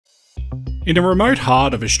In a remote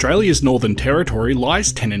heart of Australia's Northern Territory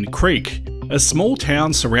lies Tennant Creek, a small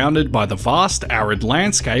town surrounded by the vast arid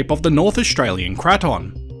landscape of the North Australian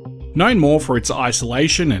Craton. Known more for its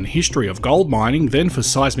isolation and history of gold mining than for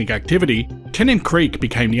seismic activity, Tennant Creek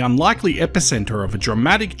became the unlikely epicentre of a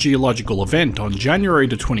dramatic geological event on January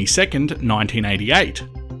 22, 1988.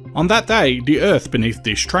 On that day, the earth beneath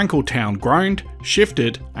this tranquil town groaned,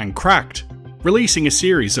 shifted, and cracked, releasing a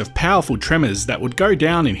series of powerful tremors that would go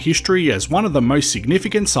down in history as one of the most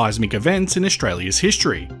significant seismic events in Australia's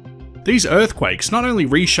history. These earthquakes not only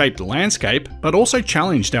reshaped the landscape, but also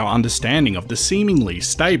challenged our understanding of the seemingly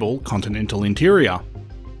stable continental interior.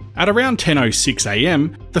 At around 10:06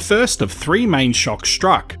 AM, the first of three main shocks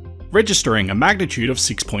struck. Registering a magnitude of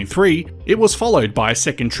 6.3, it was followed by a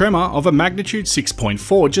second tremor of a magnitude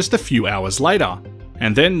 6.4 just a few hours later,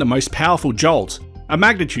 and then the most powerful jolt, a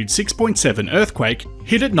magnitude 6.7 earthquake,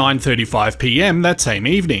 hit at 9:35 PM that same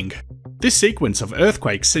evening. This sequence of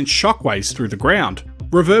earthquakes sent shockwaves through the ground,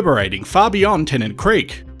 reverberating far beyond Tennant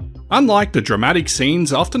Creek. Unlike the dramatic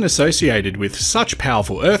scenes often associated with such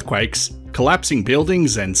powerful earthquakes, collapsing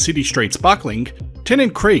buildings and city streets buckling,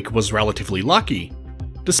 Tennant Creek was relatively lucky.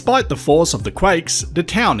 Despite the force of the quakes, the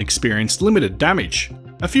town experienced limited damage.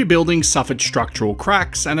 A few buildings suffered structural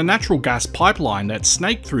cracks, and a natural gas pipeline that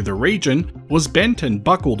snaked through the region was bent and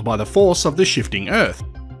buckled by the force of the shifting earth.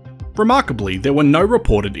 Remarkably, there were no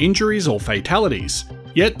reported injuries or fatalities.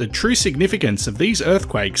 Yet the true significance of these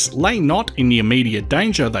earthquakes lay not in the immediate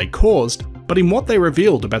danger they caused, but in what they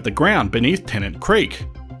revealed about the ground beneath Tennant Creek.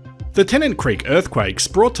 The Tennant Creek earthquakes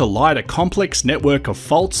brought to light a complex network of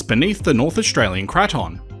faults beneath the North Australian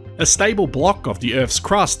Craton, a stable block of the Earth's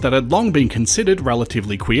crust that had long been considered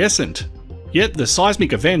relatively quiescent. Yet the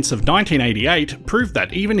seismic events of 1988 proved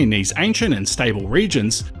that even in these ancient and stable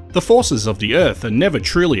regions, the forces of the Earth are never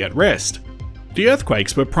truly at rest. The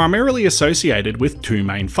earthquakes were primarily associated with two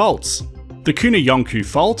main faults, the Cunningham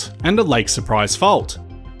Fault and the Lake Surprise Fault.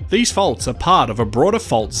 These faults are part of a broader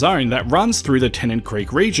fault zone that runs through the Tennant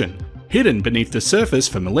Creek region, hidden beneath the surface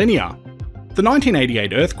for millennia. The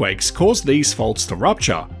 1988 earthquakes caused these faults to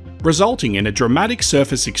rupture, resulting in a dramatic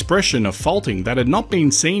surface expression of faulting that had not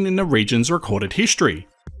been seen in the region's recorded history.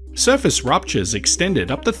 Surface ruptures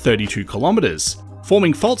extended up to 32 kilometers,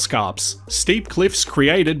 forming fault scarps, steep cliffs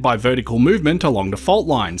created by vertical movement along the fault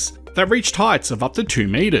lines that reached heights of up to 2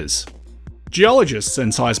 meters. Geologists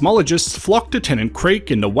and seismologists flocked to Tennant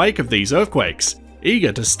Creek in the wake of these earthquakes,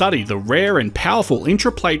 eager to study the rare and powerful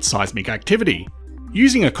intraplate seismic activity.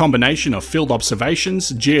 Using a combination of field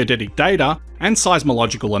observations, geodetic data, and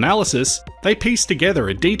seismological analysis, they pieced together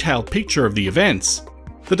a detailed picture of the events.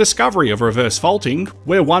 The discovery of reverse faulting,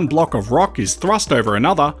 where one block of rock is thrust over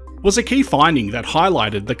another, was a key finding that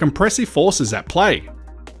highlighted the compressive forces at play.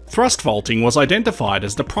 Thrust faulting was identified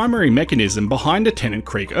as the primary mechanism behind the Tennant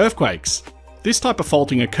Creek earthquakes. This type of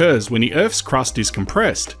faulting occurs when the Earth's crust is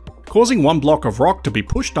compressed, causing one block of rock to be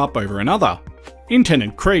pushed up over another. In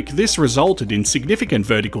Tennant Creek, this resulted in significant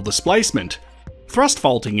vertical displacement. Thrust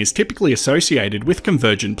faulting is typically associated with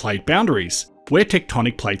convergent plate boundaries, where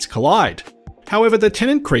tectonic plates collide. However, the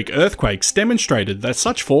Tennant Creek earthquakes demonstrated that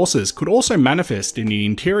such forces could also manifest in the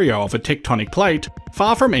interior of a tectonic plate,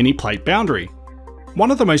 far from any plate boundary.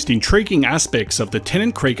 One of the most intriguing aspects of the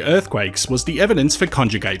Tennant Creek earthquakes was the evidence for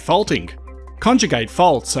conjugate faulting. Conjugate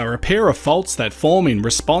faults are a pair of faults that form in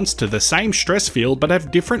response to the same stress field but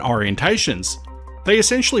have different orientations. They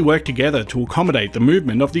essentially work together to accommodate the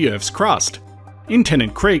movement of the Earth's crust. In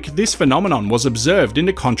Tennant Creek, this phenomenon was observed in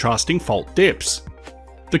the contrasting fault dips.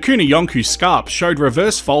 The Cunningham Scarp showed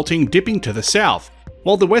reverse faulting dipping to the south,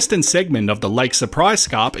 while the western segment of the Lake Surprise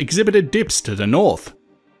Scarp exhibited dips to the north.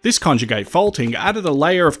 This conjugate faulting added a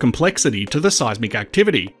layer of complexity to the seismic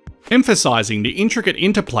activity, emphasizing the intricate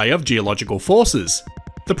interplay of geological forces.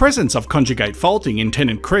 The presence of conjugate faulting in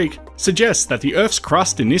Tennant Creek suggests that the Earth's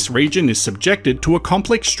crust in this region is subjected to a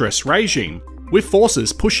complex stress regime, with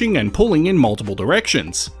forces pushing and pulling in multiple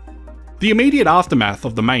directions. The immediate aftermath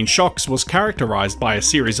of the main shocks was characterized by a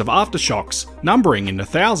series of aftershocks, numbering in the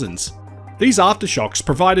thousands. These aftershocks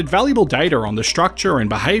provided valuable data on the structure and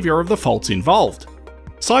behavior of the faults involved.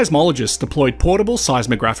 Seismologists deployed portable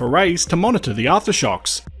seismograph arrays to monitor the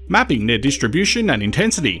aftershocks, mapping their distribution and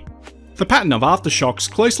intensity. The pattern of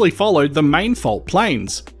aftershocks closely followed the main fault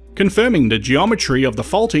planes, confirming the geometry of the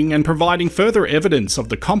faulting and providing further evidence of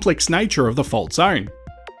the complex nature of the fault zone.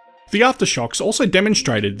 The aftershocks also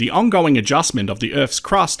demonstrated the ongoing adjustment of the Earth's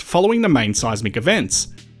crust following the main seismic events,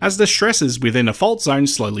 as the stresses within a fault zone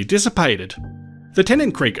slowly dissipated. The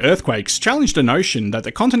Tennant Creek earthquakes challenged the notion that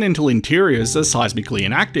the continental interiors are seismically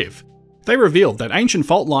inactive. They revealed that ancient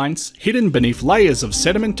fault lines, hidden beneath layers of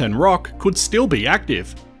sediment and rock, could still be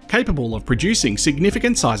active, capable of producing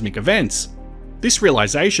significant seismic events. This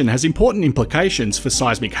realization has important implications for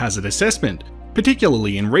seismic hazard assessment,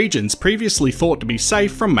 particularly in regions previously thought to be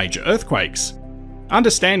safe from major earthquakes.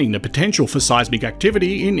 Understanding the potential for seismic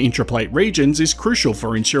activity in intraplate regions is crucial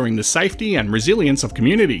for ensuring the safety and resilience of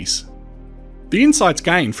communities. The insights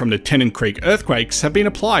gained from the Tennant Creek earthquakes have been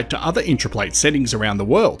applied to other intraplate settings around the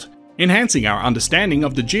world, enhancing our understanding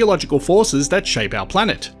of the geological forces that shape our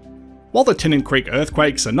planet. While the Tennant Creek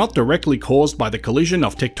earthquakes are not directly caused by the collision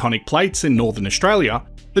of tectonic plates in northern Australia,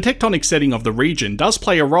 the tectonic setting of the region does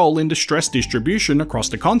play a role in the stress distribution across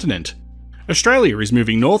the continent. Australia is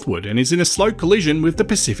moving northward and is in a slow collision with the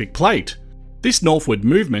Pacific Plate. This northward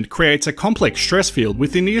movement creates a complex stress field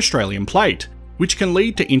within the Australian plate, which can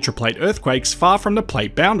lead to intraplate earthquakes far from the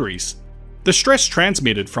plate boundaries. The stress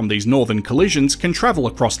transmitted from these northern collisions can travel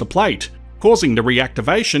across the plate, causing the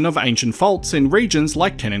reactivation of ancient faults in regions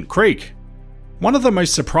like Tennant Creek. One of the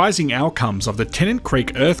most surprising outcomes of the Tennant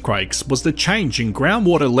Creek earthquakes was the change in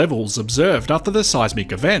groundwater levels observed after the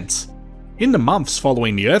seismic events. In the months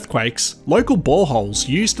following the earthquakes, local boreholes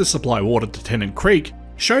used to supply water to Tennant Creek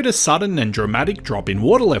showed a sudden and dramatic drop in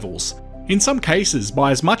water levels, in some cases by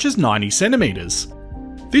as much as 90 centimeters.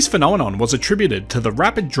 This phenomenon was attributed to the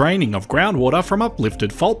rapid draining of groundwater from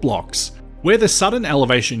uplifted fault blocks, where the sudden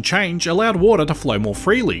elevation change allowed water to flow more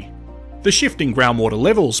freely. The shift in groundwater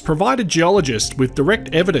levels provided geologists with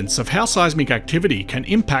direct evidence of how seismic activity can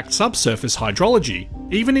impact subsurface hydrology,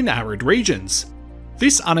 even in arid regions.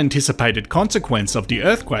 This unanticipated consequence of the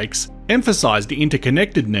earthquakes emphasized the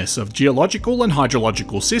interconnectedness of geological and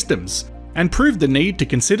hydrological systems, and proved the need to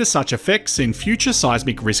consider such effects in future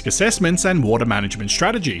seismic risk assessments and water management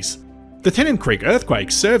strategies. The Tennant Creek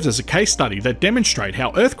earthquake serves as a case study that demonstrates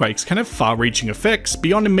how earthquakes can have far-reaching effects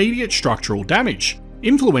beyond immediate structural damage,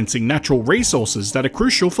 influencing natural resources that are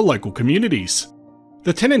crucial for local communities.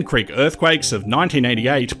 The Tennant Creek earthquakes of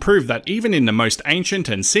 1988 prove that even in the most ancient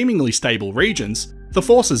and seemingly stable regions, the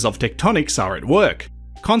forces of tectonics are at work,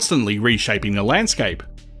 constantly reshaping the landscape.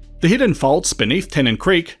 The hidden faults beneath Tennant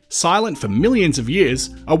Creek, silent for millions of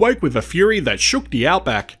years, awoke with a fury that shook the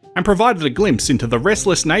outback and provided a glimpse into the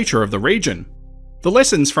restless nature of the region. The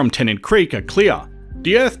lessons from Tennant Creek are clear.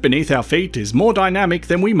 The earth beneath our feet is more dynamic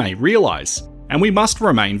than we may realise, and we must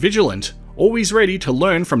remain vigilant, always ready to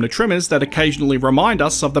learn from the tremors that occasionally remind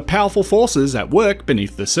us of the powerful forces at work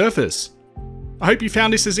beneath the surface. I hope you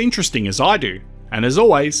found this as interesting as I do, and as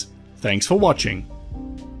always, thanks for watching.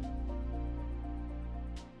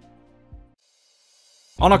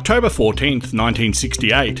 On October 14,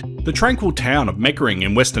 1968, the tranquil town of Meckering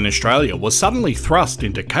in Western Australia was suddenly thrust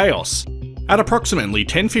into chaos. At approximately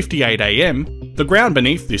 10:58 AM, the ground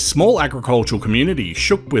beneath this small agricultural community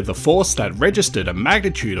shook with a force that registered a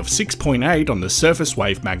magnitude of 6.8 on the surface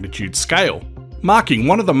wave magnitude scale, marking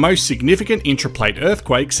one of the most significant intraplate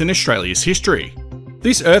earthquakes in Australia's history.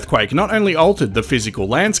 This earthquake not only altered the physical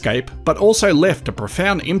landscape, but also left a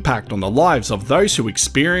profound impact on the lives of those who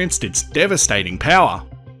experienced its devastating power.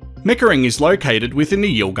 Meckering is located within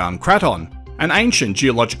the Yilgarn Craton, an ancient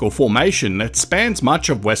geological formation that spans much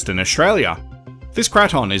of Western Australia. This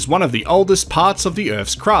craton is one of the oldest parts of the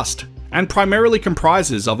Earth's crust, and primarily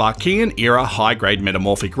comprises of Archean-era high-grade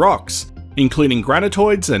metamorphic rocks, including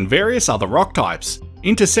granitoids and various other rock types,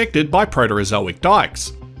 intersected by Proterozoic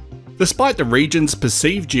dikes. Despite the region's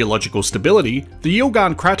perceived geological stability, the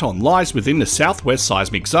Yilgarn Craton lies within the southwest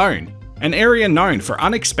seismic zone, an area known for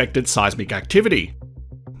unexpected seismic activity.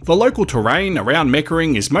 The local terrain around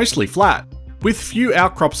Meckering is mostly flat, with few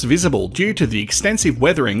outcrops visible due to the extensive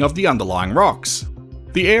weathering of the underlying rocks.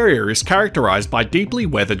 The area is characterised by deeply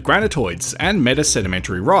weathered granitoids and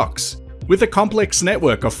metasedimentary rocks, with a complex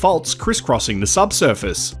network of faults crisscrossing the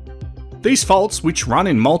subsurface. These faults, which run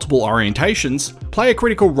in multiple orientations, play a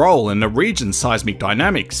critical role in the region's seismic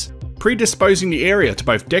dynamics, predisposing the area to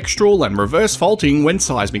both dextral and reverse faulting when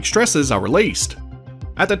seismic stresses are released.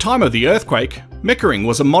 At the time of the earthquake, Meckering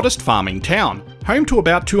was a modest farming town, home to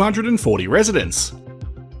about 240 residents.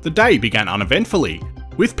 The day began uneventfully,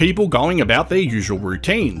 with people going about their usual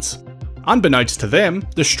routines. Unbeknownst to them,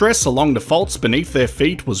 the stress along the faults beneath their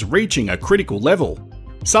feet was reaching a critical level.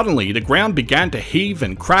 Suddenly, the ground began to heave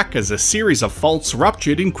and crack as a series of faults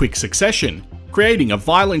ruptured in quick succession, creating a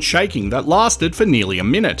violent shaking that lasted for nearly a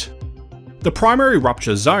minute. The primary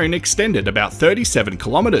rupture zone extended about 37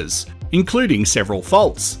 kilometres, including several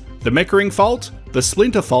faults: the Meckering Fault, the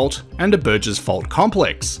Splinter Fault, and the Burgess Fault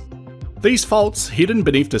complex. These faults, hidden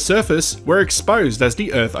beneath the surface, were exposed as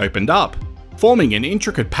the Earth opened up, forming an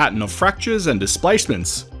intricate pattern of fractures and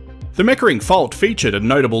displacements. The Meckering fault featured a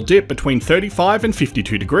notable dip between 35 and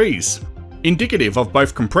 52 degrees, indicative of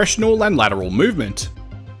both compressional and lateral movement.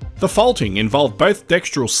 The faulting involved both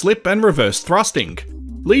dextral slip and reverse thrusting,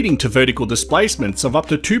 leading to vertical displacements of up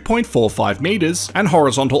to 2.45 meters and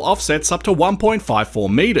horizontal offsets up to 1.54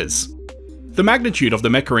 meters. The magnitude of the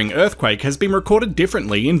Meckering earthquake has been recorded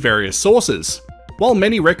differently in various sources. While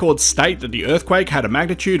many records state that the earthquake had a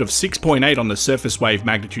magnitude of 6.8 on the surface wave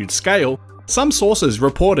magnitude scale, some sources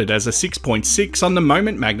report it as a 6.6 on the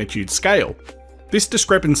moment magnitude scale. This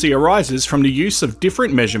discrepancy arises from the use of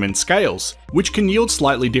different measurement scales, which can yield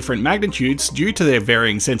slightly different magnitudes due to their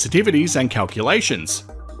varying sensitivities and calculations.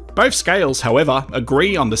 Both scales, however,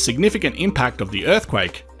 agree on the significant impact of the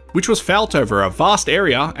earthquake, which was felt over a vast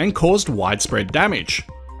area and caused widespread damage.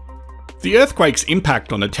 The earthquake's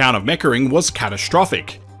impact on the town of Meckering was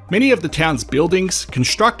catastrophic. Many of the town's buildings,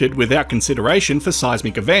 constructed without consideration for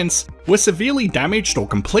seismic events, were severely damaged or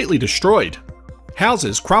completely destroyed.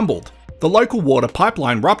 Houses crumbled, the local water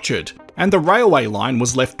pipeline ruptured, and the railway line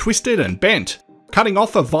was left twisted and bent, cutting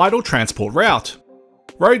off a vital transport route.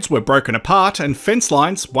 Roads were broken apart and fence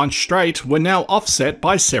lines, once straight, were now offset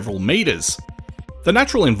by several meters. The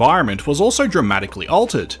natural environment was also dramatically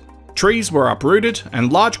altered. Trees were uprooted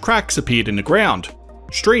and large cracks appeared in the ground.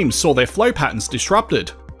 Streams saw their flow patterns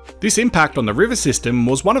disrupted. This impact on the river system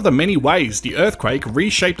was one of the many ways the earthquake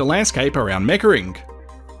reshaped the landscape around Meckering.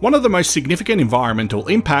 One of the most significant environmental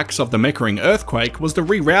impacts of the Meckering earthquake was the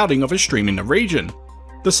rerouting of a stream in the region.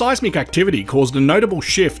 The seismic activity caused a notable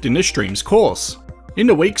shift in the stream's course. In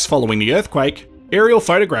the weeks following the earthquake, aerial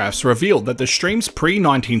photographs revealed that the stream's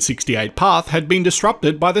pre-1968 path had been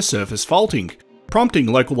disrupted by the surface faulting, prompting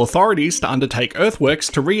local authorities to undertake earthworks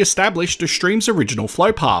to re-establish the stream's original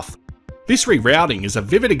flow path. This rerouting is a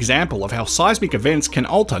vivid example of how seismic events can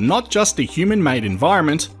alter not just the human-made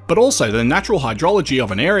environment, but also the natural hydrology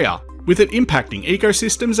of an area, with it impacting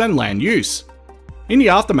ecosystems and land use. In the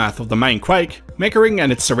aftermath of the main quake, Meckering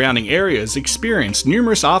and its surrounding areas experienced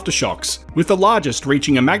numerous aftershocks, with the largest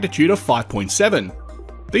reaching a magnitude of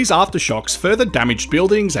 5.7. These aftershocks further damaged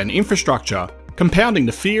buildings and infrastructure, compounding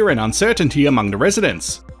the fear and uncertainty among the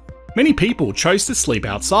residents. Many people chose to sleep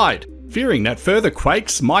outside, fearing that further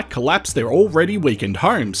quakes might collapse their already weakened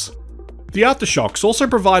homes. The aftershocks also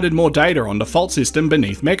provided more data on the fault system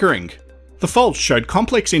beneath Meckering. The faults showed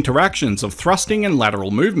complex interactions of thrusting and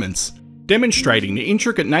lateral movements, demonstrating the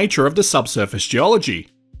intricate nature of the subsurface geology.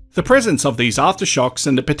 The presence of these aftershocks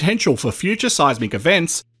and the potential for future seismic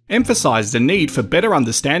events emphasized the need for better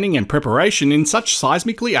understanding and preparation in such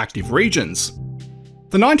seismically active regions.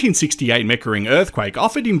 The 1968 Meckering earthquake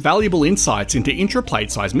offered invaluable insights into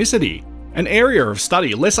intraplate seismicity, an area of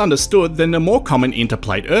study less understood than the more common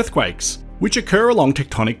interplate earthquakes, which occur along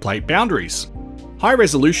tectonic plate boundaries.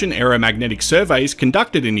 High-resolution aeromagnetic surveys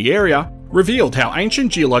conducted in the area revealed how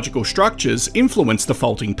ancient geological structures influenced the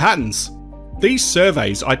faulting patterns. These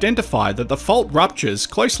surveys identified that the fault ruptures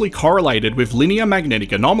closely correlated with linear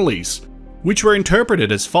magnetic anomalies, which were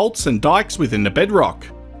interpreted as faults and dikes within the bedrock.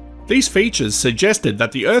 These features suggested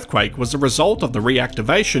that the earthquake was the result of the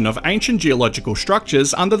reactivation of ancient geological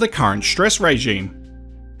structures under the current stress regime.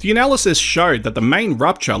 The analysis showed that the main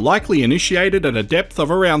rupture likely initiated at a depth of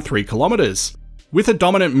around 3 kilometers, with a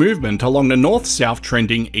dominant movement along the north-south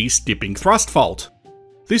trending east-dipping thrust fault.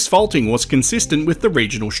 This faulting was consistent with the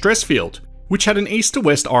regional stress field, which had an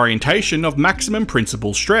east-to-west orientation of maximum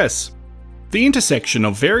principal stress. The intersection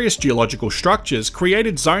of various geological structures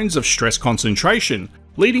created zones of stress concentration,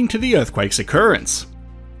 leading to the earthquake's occurrence.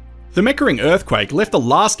 The Meckering earthquake left a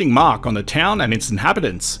lasting mark on the town and its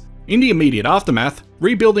inhabitants. In the immediate aftermath,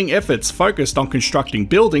 rebuilding efforts focused on constructing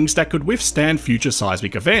buildings that could withstand future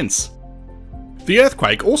seismic events. The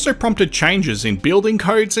earthquake also prompted changes in building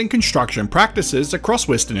codes and construction practices across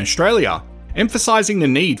Western Australia, emphasising the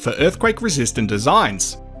need for earthquake-resistant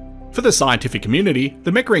designs. For the scientific community,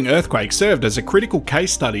 the Meckering earthquake served as a critical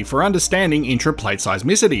case study for understanding intraplate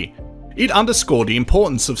seismicity. It underscored the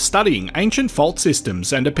importance of studying ancient fault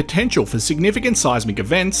systems and the potential for significant seismic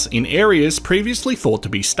events in areas previously thought to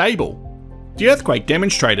be stable. The earthquake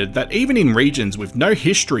demonstrated that even in regions with no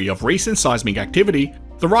history of recent seismic activity,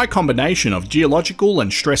 the right combination of geological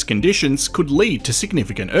and stress conditions could lead to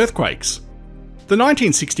significant earthquakes. The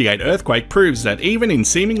 1968 earthquake proves that even in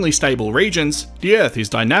seemingly stable regions, the Earth is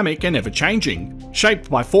dynamic and ever-changing, shaped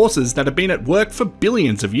by forces that have been at work for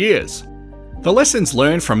billions of years. The lessons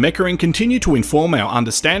learned from Meckering continue to inform our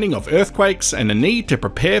understanding of earthquakes and the need to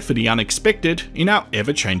prepare for the unexpected in our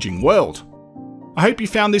ever-changing world. I hope you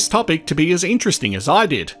found this topic to be as interesting as I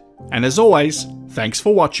did, and as always, thanks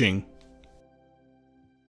for watching.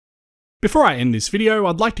 Before I end this video,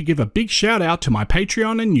 I'd like to give a big shout out to my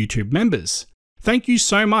Patreon and YouTube members. Thank you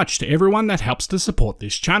so much to everyone that helps to support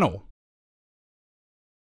this channel.